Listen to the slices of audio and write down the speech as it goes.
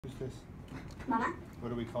Who's this? Mama. What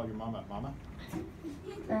do we call your mama? Mama?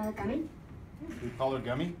 Gummy. We call her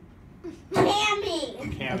Gummy? Cammy.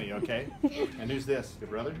 Cammy, okay. And who's this? Your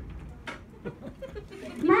brother?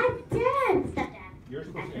 My dad. Stepdad. You're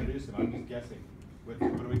supposed to introduce him. I'm just guessing. What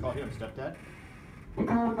do we call him? Stepdad? I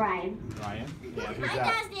call him Brian. Brian? Yeah, who's My that?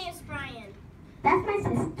 dad's name is Brian. That's my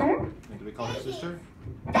sister. And do we call her sister?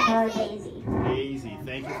 Daisy. Daisy.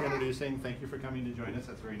 Thank you for introducing. Thank you for coming to join us.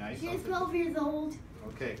 That's very nice. She's 12 years old.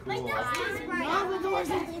 Okay, My cool. dad's name is Brian. Mom, the door's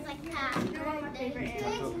he's like that. You're one of my favorite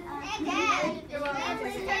animals.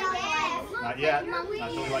 Not yet. Not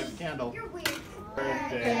till we light the candle. You're weird.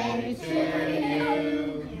 Birthday to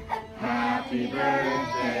you. Happy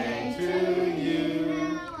birthday to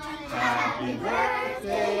you. Happy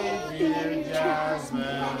birthday, dear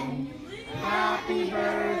Jasmine. Happy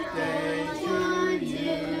birthday to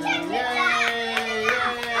you. Yay!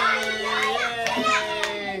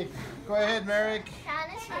 Yay! Go ahead, Merrick.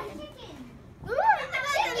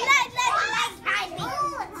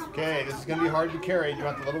 Okay, this is going to be hard to carry. Do you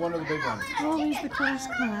want the little one or the big one? Oh, he's the class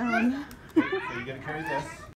clown. So you're going to carry this.